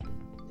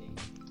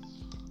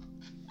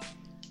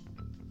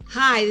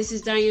Hi, this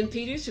is Diane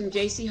Peters from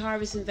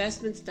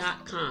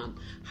jcharvestinvestments.com.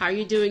 How are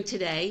you doing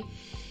today?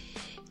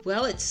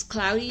 Well, it's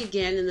cloudy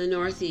again in the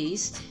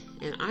Northeast,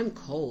 and I'm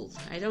cold.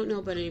 I don't know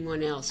about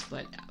anyone else,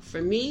 but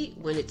for me,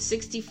 when it's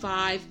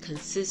 65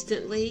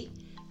 consistently,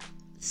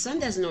 the sun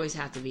doesn't always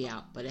have to be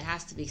out, but it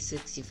has to be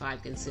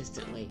 65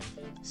 consistently.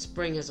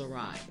 Spring has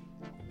arrived.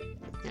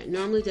 That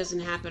normally doesn't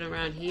happen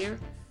around here,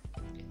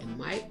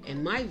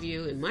 in my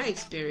view, in my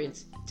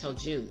experience, till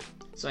June.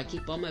 So I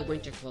keep all my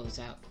winter clothes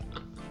out.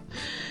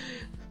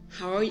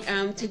 How are you?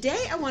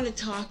 Today I want to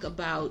talk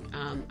about,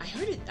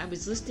 I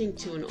was listening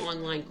to an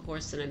online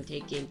course that I'm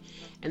taking,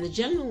 and the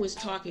gentleman was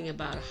talking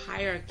about a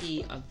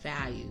hierarchy of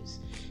values.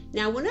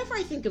 Now, whenever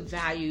I think of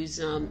values,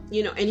 and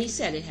he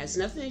said it has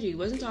nothing to do, he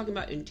wasn't talking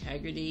about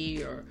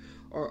integrity or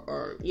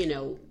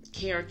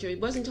character. He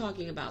wasn't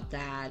talking about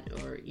that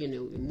or,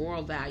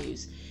 moral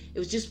values. It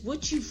was just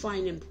what you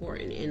find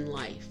important in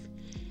life.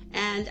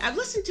 And I've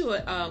listened to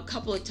it a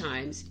couple of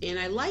times, and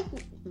I like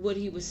what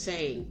he was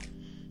saying.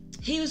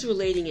 He was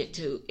relating it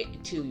to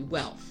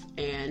wealth.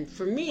 And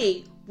for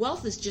me,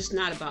 wealth is just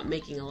not about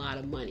making a lot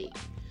of money.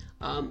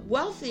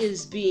 Wealth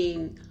is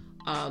giving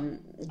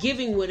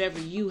whatever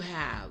you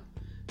have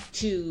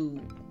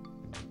to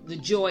the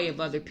joy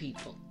of other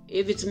people.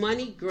 If it's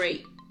money,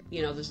 great.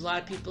 There's a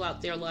lot of people out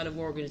there, a lot of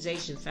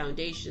organizations,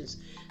 foundations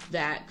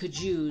that could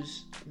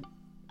use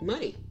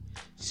money.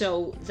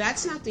 So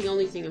that's not the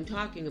only thing I'm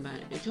talking about.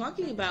 I'm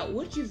talking about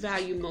what you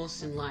value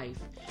most in life.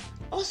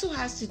 Also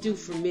has to do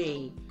for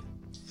me,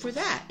 for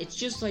that, it's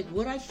just like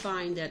what I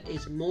find that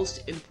is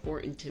most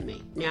important to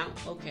me. Now,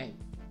 okay,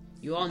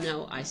 you all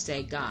know I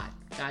say God.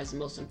 God is the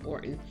most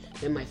important,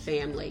 than my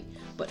family.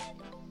 But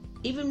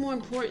even more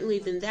importantly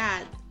than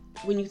that,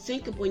 when you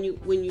think of when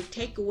you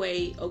take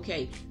away,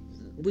 okay,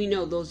 we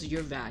know those are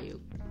your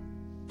value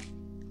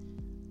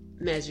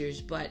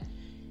measures, but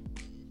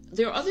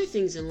there are other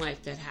things in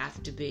life that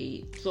have to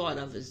be thought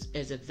of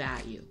as a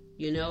value.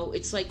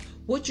 It's like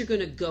what you're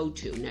going to go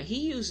to. Now, he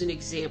used an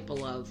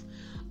example of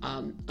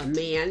a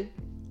man,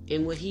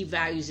 and what he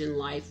values in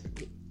life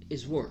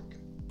is work.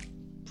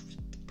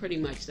 Pretty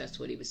much that's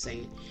what he was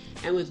saying.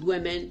 And with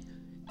women,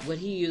 what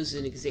he used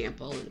an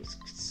example, and it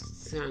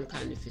sounds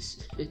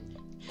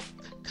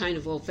kind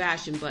of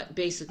old-fashioned, but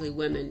basically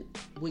women,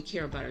 we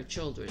care about our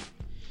children.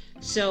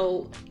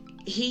 So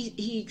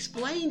he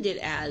explained it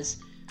as,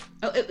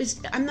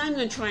 I'm not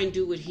going to try and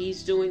do what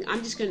he's doing.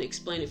 I'm just going to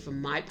explain it from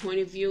my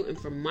point of view. And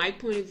from my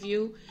point of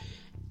view,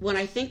 when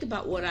I think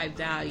about what I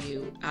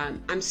value,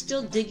 I'm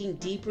still digging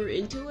deeper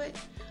into it,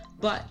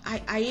 but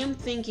I am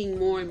thinking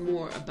more and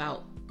more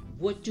about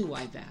what do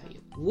I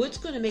value? What's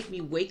going to make me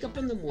wake up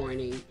in the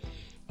morning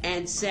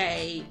and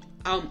say,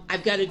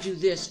 I've got to do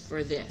this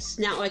for this.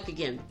 Now,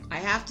 again, I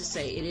have to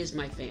say it is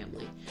my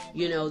family.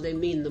 They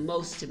mean the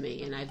most to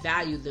me, and I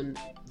value them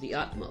the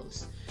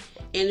utmost.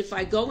 And if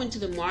I go into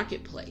the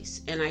marketplace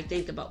and I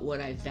think about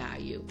what I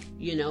value,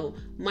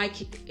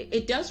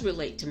 it does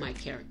relate to my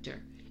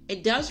character.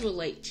 It does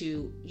relate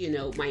to,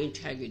 my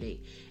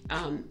integrity.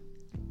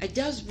 It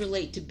does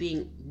relate to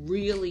being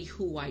really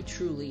who I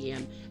truly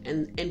am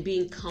and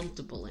being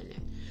comfortable in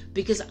it.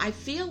 Because I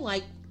feel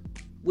like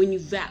when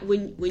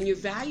your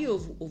value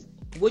of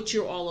what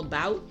you're all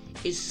about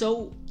is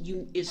so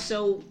I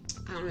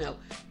don't know,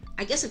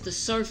 I guess at the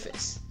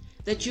surface,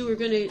 that you are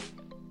going to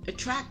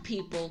attract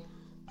people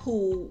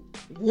who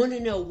want to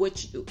know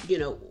what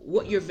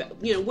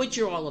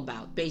you're all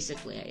about.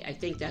 Basically, I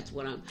think that's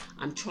what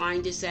I'm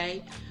trying to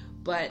say.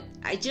 But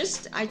I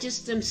just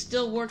am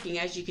still working,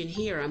 as you can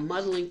hear. I'm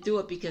muddling through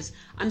it because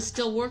I'm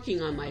still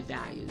working on my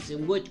values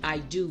and what I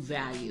do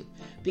value.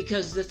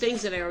 Because the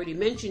things that I already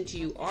mentioned to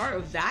you are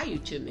of value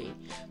to me,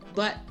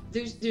 but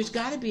there's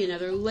got to be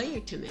another layer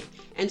to me.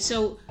 And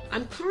so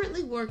I'm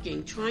currently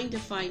working, trying to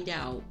find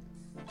out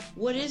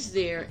what is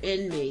there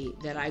in me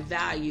that I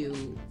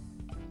value,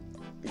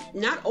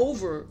 not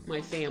over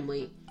my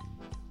family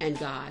and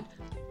God,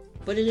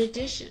 but in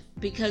addition,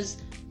 because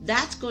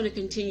that's going to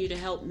continue to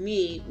help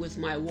me with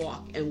my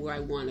walk and where I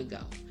want to go.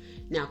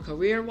 Now,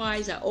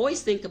 career-wise, I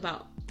always think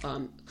about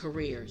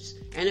careers,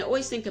 and I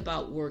always think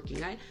about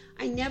working. I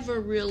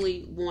never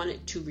really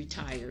wanted to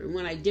retire, and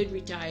when I did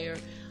retire,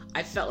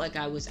 I felt like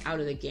I was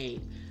out of the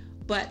game.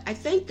 But I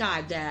thank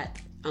God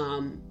that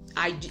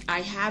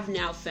I have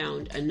now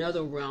found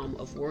another realm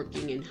of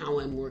working and how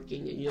I'm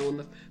working. And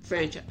I'm a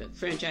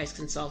franchise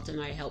consultant.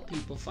 I help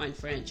people find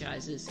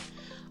franchises.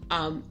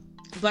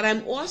 But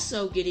I'm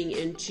also getting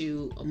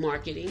into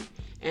marketing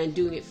and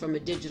doing it from a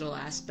digital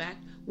aspect,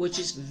 which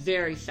is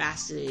very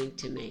fascinating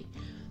to me.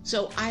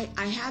 So I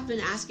have been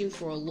asking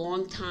for a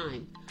long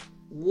time,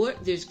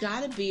 there's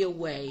got to be a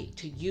way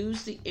to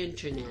use the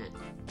internet,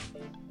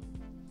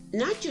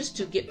 not just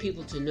to get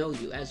people to know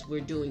you, as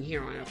we're doing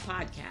here on our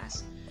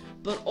podcast,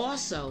 but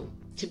also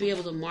to be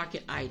able to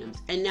market items.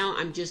 And now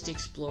I'm just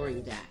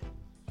exploring that.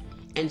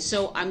 And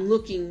so I'm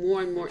looking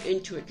more and more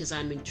into it because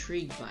I'm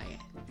intrigued by it.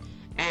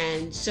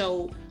 And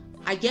so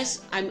I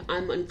guess I'm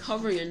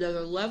uncovering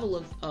another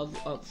level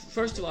of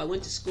first of all, I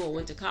went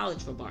to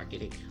college for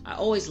marketing. I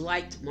always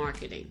liked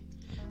marketing.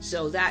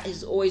 So that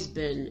has always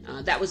been,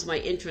 that was my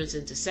entrance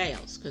into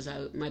sales, because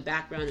my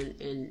background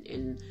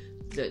in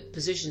the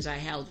positions I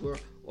held were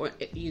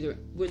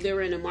they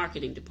were in a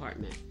marketing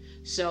department.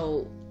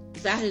 So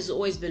that has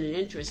always been an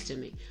interest to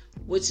me.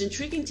 What's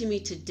intriguing to me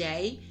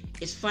today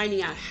is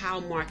finding out how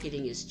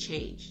marketing has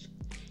changed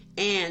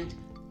and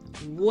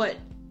what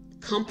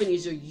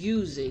companies are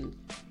using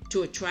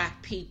to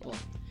attract people.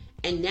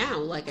 And now,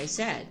 like I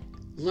said,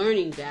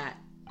 learning that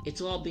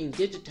it's all being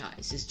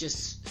digitized is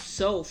just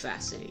so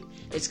fascinating.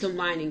 It's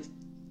combining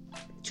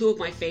two of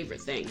my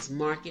favorite things,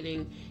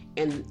 marketing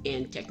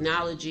and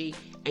technology,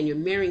 and you're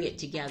marrying it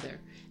together.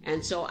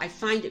 And so I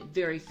find it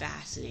very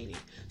fascinating.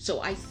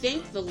 So I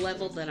think the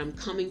level that I'm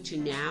coming to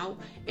now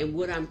and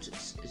what I'm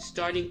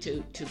starting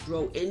to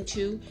grow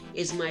into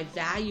is my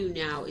value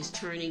now is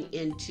turning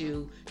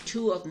into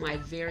two of my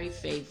very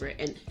favorite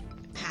and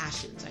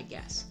passions, I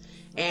guess.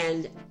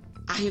 And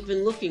I have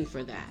been looking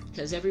for that,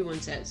 because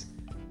everyone says,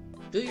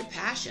 do your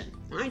passion,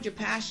 find your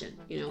passion,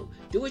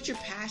 do what you're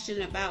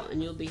passionate about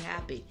and you'll be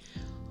happy.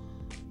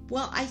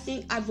 Well, I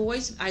think I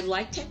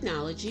like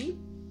technology.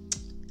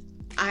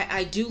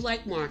 I do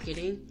like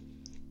marketing.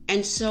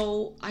 And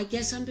so I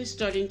guess I'm just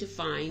starting to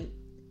find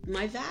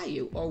my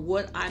value, or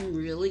what I'm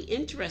really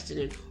interested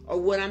in, or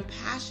what I'm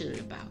passionate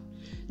about.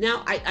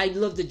 Now, I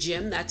love the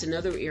gym. That's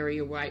another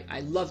area where I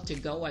love to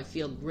go. I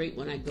feel great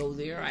when I go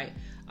there.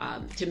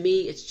 To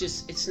me,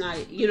 it's not,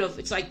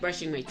 it's like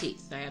brushing my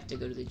teeth. I have to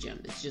go to the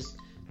gym.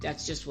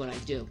 That's just what I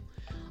do.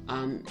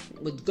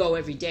 Would go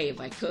every day if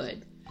I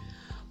could.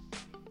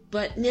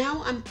 But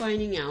now I'm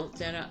finding out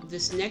that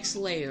this next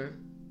layer,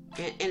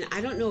 and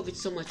I don't know if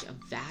it's so much a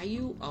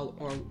value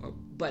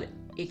but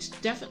it's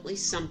definitely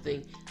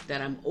something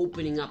that I'm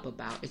opening up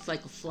about. It's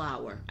like a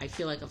flower. I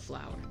feel like a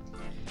flower.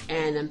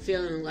 And I'm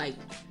feeling like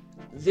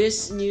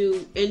this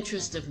new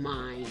interest of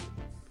mine,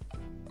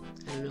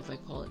 I don't know if I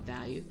call it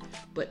value,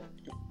 but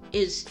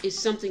is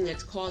something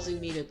that's causing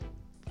me to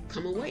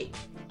come awake,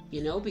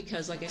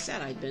 because like I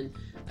said, I've been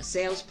a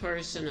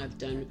salesperson, I've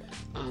done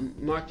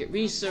market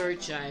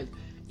research, I've,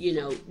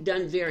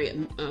 done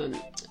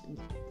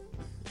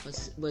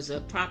was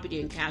a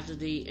property and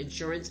casualty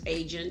insurance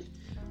agent,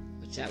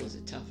 which that was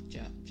a tough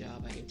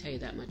job, I can tell you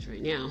that much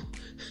right now.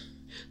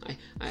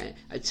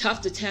 It's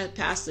tough to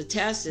pass the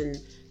test, and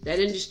that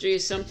industry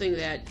is something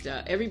that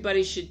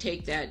everybody should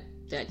take that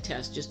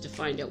test just to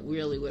find out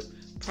really what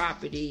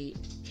property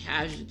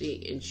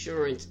casualty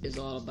insurance is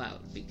all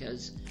about,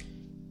 because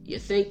you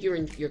think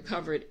you're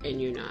covered and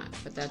you're not,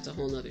 but that's a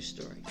whole nother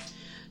story.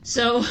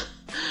 So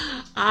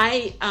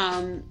I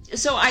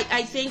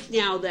think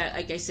now that,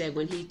 like I said,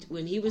 when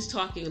he was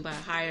talking about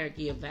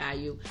hierarchy of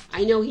value,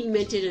 I know he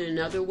meant it in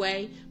another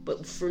way,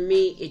 but for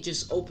me it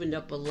just opened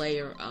up a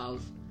layer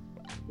of,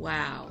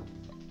 wow,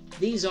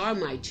 these are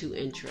my two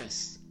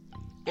interests.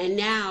 And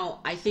now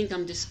I think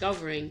I'm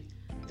discovering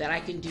that I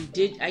can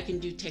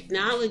do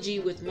technology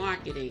with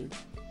marketing,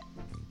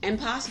 and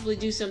possibly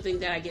do something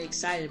that I get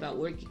excited about,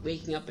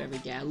 waking up every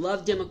day. I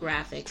love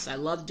demographics. I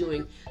love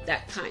doing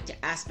that kind of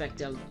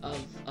aspect of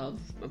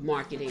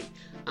marketing.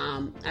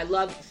 I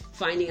love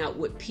finding out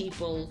what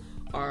people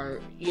are,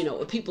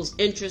 what people's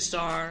interests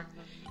are.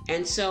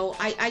 And so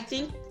I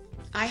think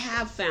I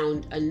have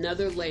found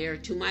another layer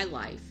to my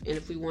life. And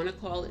if we want to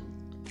call it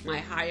my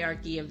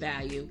hierarchy of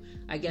value,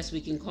 I guess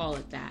we can call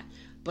it that.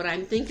 But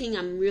I'm thinking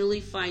I'm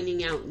really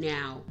finding out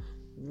now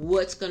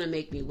what's going to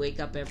make me wake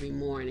up every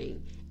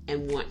morning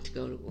and want to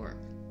go to work.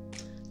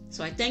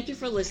 So I thank you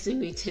for listening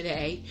to me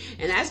today.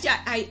 And as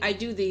I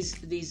do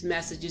these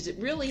messages, it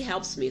really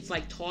helps me. It's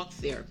like talk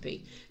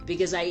therapy,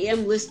 because I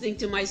am listening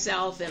to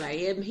myself and I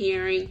am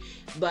hearing.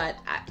 But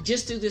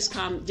just through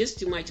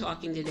my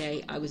talking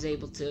today, I was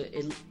able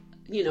to,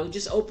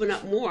 just open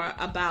up more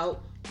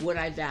about what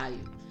I value.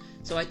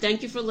 So I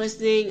thank you for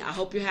listening. I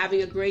hope you're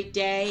having a great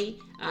day.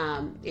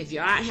 If you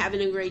aren't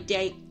having a great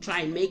day, try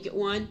and make it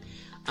one.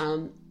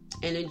 And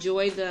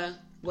enjoy the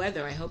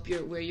weather. I hope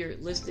where you're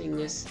listening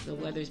this, the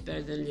weather's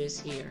better than it is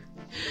here.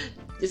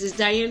 This is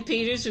Diane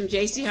Peters from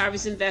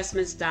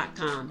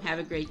jcharvestinvestments.com. Have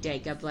a great day.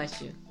 God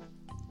bless you.